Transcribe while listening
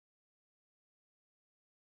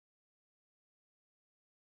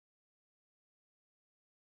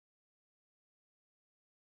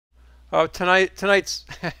Oh, tonight's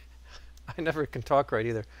I never can talk right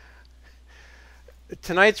either.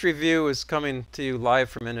 Tonight's review is coming to you live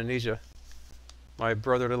from Indonesia. My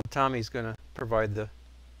brother, little Tommy's going to provide the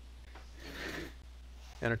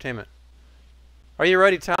entertainment. Are you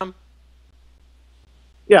ready, Tom?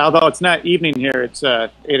 Yeah, although it's not evening here, it's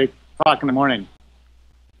 8 o'clock in the morning.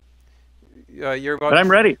 You're about. But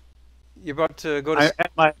I'm ready. You're about to go to. I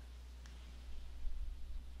have my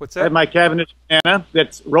What's I have that? my cabinet banana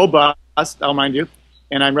that's robust, I'll mind you,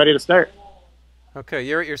 and I'm ready to start. Okay,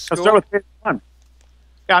 you're at your I'll school. start with page one.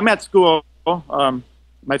 Yeah, I'm at school.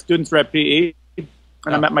 My students are at PE, and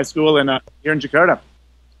I'm at my school here in Jakarta,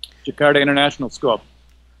 Jakarta International School.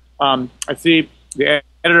 I see the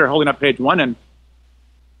editor holding up page one, and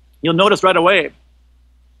you'll notice right away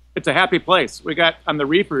it's a happy place. We got on the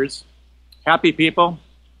reefers, happy people.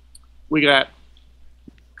 We got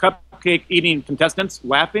cupcake eating contestants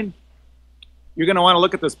laughing. You're going to want to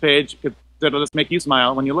look at this page because it'll just make you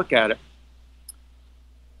smile when you look at it.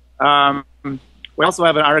 We also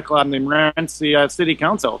have an article on the Emergency City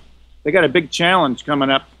Council. They got a big challenge coming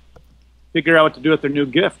up. Figure out what to do with their new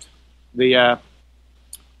gift, the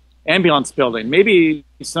ambulance building. Maybe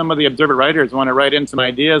some of the Observer writers want to write in some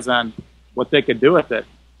ideas on what they could do with it.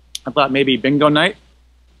 I thought maybe bingo night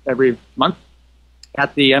every month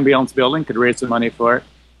at the ambulance building could raise some money for it.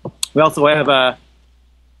 We also have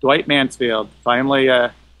Dwight Mansfield finally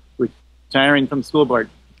retiring from the school board.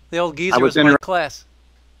 The old geezer was in my class.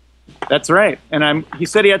 That's right. And he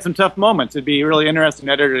said he had some tough moments. It'd be really interesting,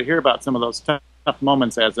 editor, to hear about some of those tough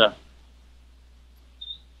moments as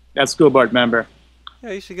school board member.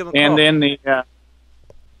 Yeah, you should give him a call. And then all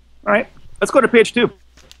right, let's go to page two.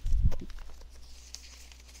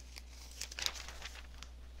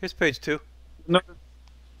 Here's page two.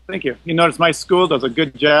 Thank you. You notice my school does a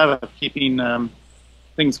good job of keeping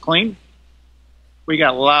things clean. We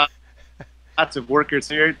got lots of workers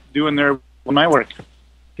here doing my work.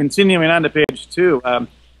 Continuing on to page two,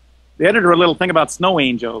 the editor wrote a little thing about snow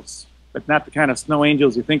angels, but not the kind of snow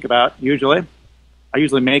angels you think about usually. I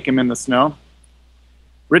usually make them in the snow.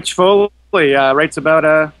 Rich Foley writes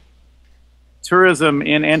about tourism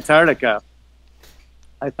in Antarctica.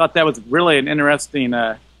 I thought that was really an interesting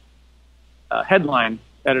headline,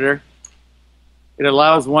 editor. It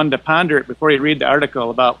allows one to ponder it before you read the article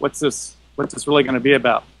about what's this really going to be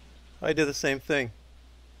about. I did the same thing.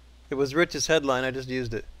 It was Rich's headline. I just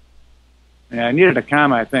used it. Yeah, I needed a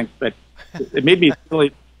comma, I think, but it made me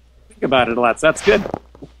really think about it a lot, so that's good.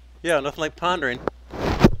 Yeah, nothing like pondering.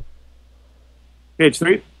 Page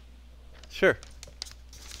three. Sure.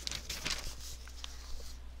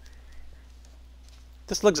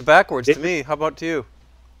 This looks backwards to me. How about to you?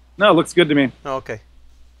 No, it looks good to me. Oh, okay.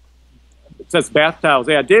 It says bath towels.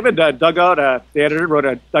 Yeah, David dug out, the editor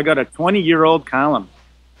dug out a 20-year-old column.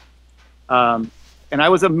 And I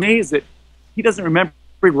was amazed that he doesn't remember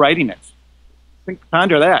writing it.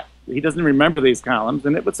 Ponder that. He doesn't remember these columns,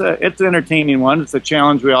 and it's an entertaining one. It's a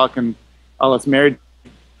challenge all us married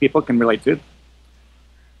people can relate to.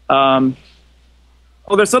 Oh,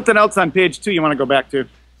 there's something else on page two you want to go back to.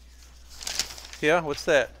 Yeah, what's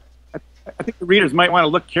that? I think the readers might want to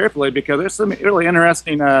look carefully because there's some really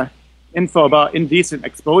interesting info about indecent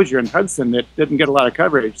exposure in Hudson that didn't get a lot of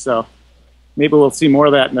coverage. So maybe we'll see more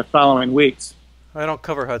of that in the following weeks. I don't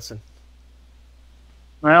cover Hudson.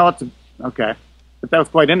 Well, okay. But that was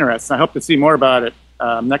quite interesting. I hope to see more about it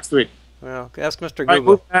next week. Well, ask Mr. All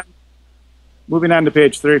Google. right, moving on to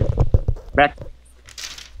page three. Back.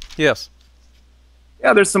 Yes.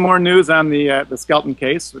 Yeah, there's some more news on the Skelton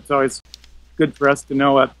case. It's always good for us to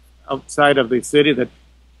know outside of the city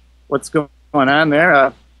what's going on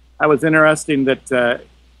there. I was interested that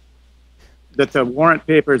the warrant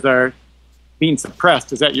papers are being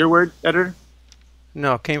suppressed. Is that your word, editor?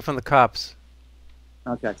 No, it came from the cops.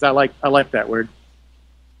 Okay, because I like that word.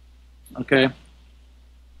 Okay.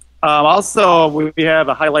 Also, we have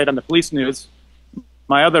a highlight on the police news.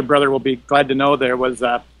 My other brother will be glad to know there was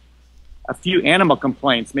a few animal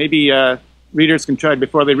complaints. Maybe readers can try,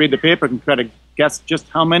 before they read the paper, can try to guess just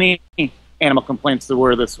how many animal complaints there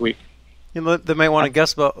were this week. They might want to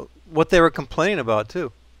guess about what they were complaining about,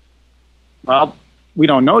 too. Well, we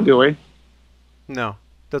don't know, do we? No.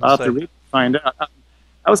 I'll have to read to find out.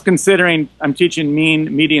 I was considering, I'm teaching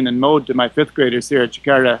mean, median, and mode to my fifth graders here at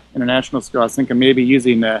Jakarta International School. I was thinking maybe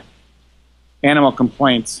using animal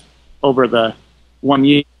complaints over the 1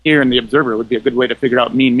 year in the Observer would be a good way to figure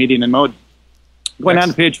out mean, median, and mode. Going on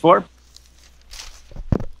to page four.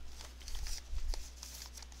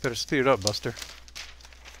 Better speed it up, Buster.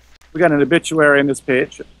 We got an obituary on this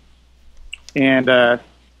page. And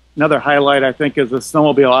another highlight, I think, is the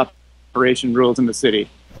snowmobile operation rules in the city.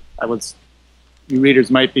 You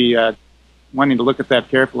readers might be wanting to look at that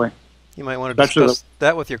carefully. You might want to discuss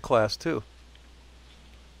that with your class too.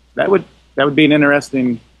 That would be an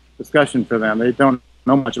interesting discussion for them. They don't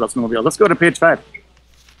know much about snowmobiles. Let's go to page 5.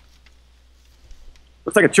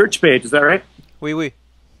 Looks like a church page. Is that right? Oui.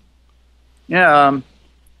 Yeah. A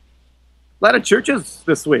lot of churches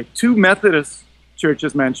this week. 2 Methodist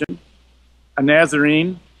churches mentioned, a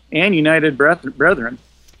Nazarene, and United Brethren.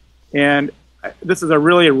 And this is a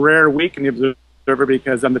really rare week in the Observer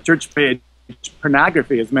because on the church page,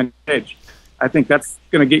 pornography is mentioned. I think that's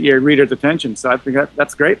going to get your readers' attention. So I think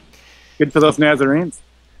that's great. Good for those Nazarenes.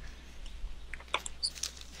 I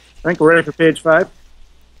think we're ready for page 5.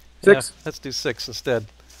 6? Yeah, let's do 6 instead.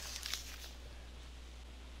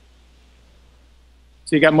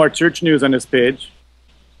 So you got more church news on this page.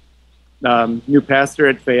 New pastor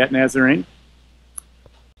at Fayette Nazarene.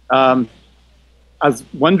 I was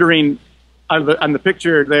wondering, on the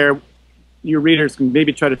picture there, your readers can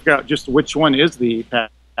maybe try to figure out just which one is the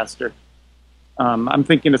pastor. I'm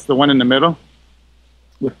thinking it's the one in the middle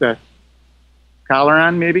with the collar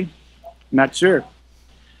on, maybe. Not sure.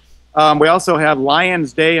 We also have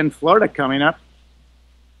Lions Day in Florida coming up.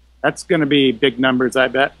 That's going to be big numbers, I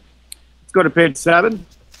bet. Let's go to page 7.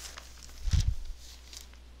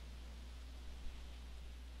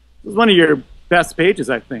 This is one of your best pages,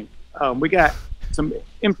 I think. We got some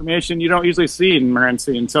information you don't usually see in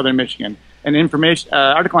Morenci in southern Michigan. An information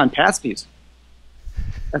article on pasties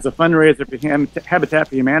as a fundraiser for Habitat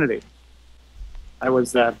for Humanity.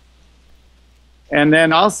 And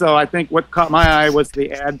then also, I think what caught my eye was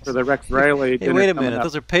the ad for the Rex Riley. Hey, wait a minute.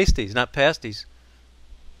 Those are pasties, not pasties.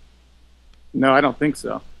 No, I don't think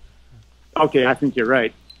so. Okay, I think you're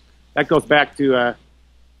right. That goes back to, I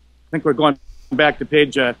think we're going back to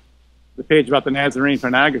the page about the Nazarene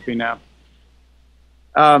pornography now.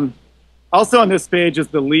 Also on this page is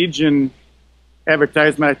the Legion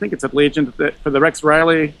advertisement. I think it's at Legion for the Rex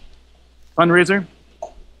Riley fundraiser.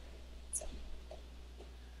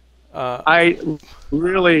 I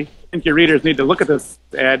really think your readers need to look at this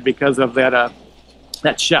ad because of that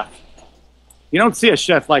chef. You don't see a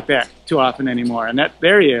chef like that too often anymore, and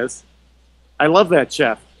there he is. I love that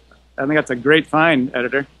chef. I think that's a great find,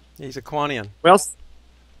 editor. He's a Kwanian. Well,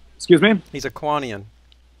 excuse me? He's a Kwanian.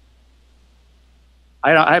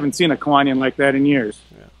 I haven't seen a Kwanian like that in years.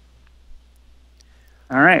 Yeah.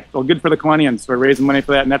 All right. Well, good for the Kwanians for raising money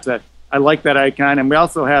for that, and I like that icon. And we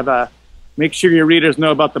also have make sure your readers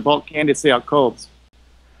know about the bulk candy sale at Coles.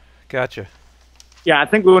 Gotcha. Yeah, I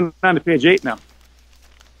think we went on to page 8 now.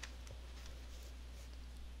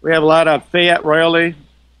 We have a lot of Fayette Royalty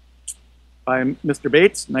by Mr.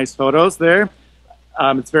 Bates. Nice photos there.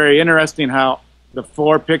 It's very interesting how the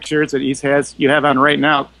 4 pictures that you have on right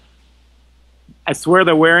now, I swear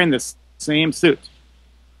they're wearing the same suit.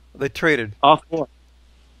 They traded. All 4.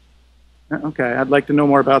 Okay, I'd like to know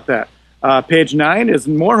more about that. Page 9 is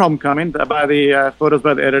more homecoming by the photos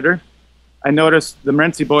by the editor. I noticed the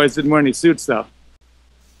Morenci boys didn't wear any suits, though. A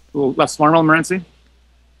little less formal, Morenci.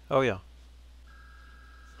 Oh, yeah.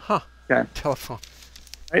 Huh. Okay. Telephone.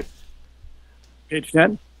 Right. Page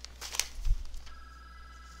 10.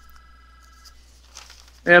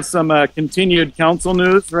 We have some continued council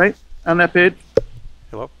news, right, on that page.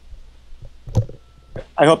 Hello?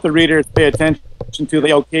 I hope the readers pay attention to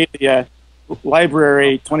the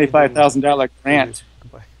library $25,000 grant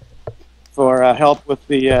for help with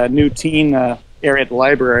the new teen area at the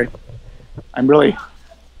library. I'm really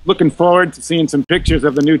looking forward to seeing some pictures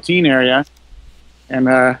of the new teen area,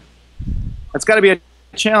 and it's got to be a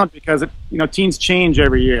challenge because teens change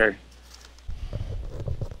every year.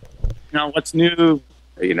 What's new?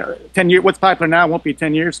 10 years. What's popular now won't be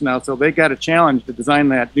 10 years from now. So they got a challenge to design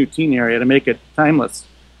that new teen area to make it timeless.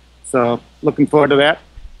 So looking forward to that.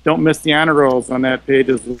 Don't miss the honor rolls on that page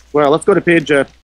as well. Let's go to page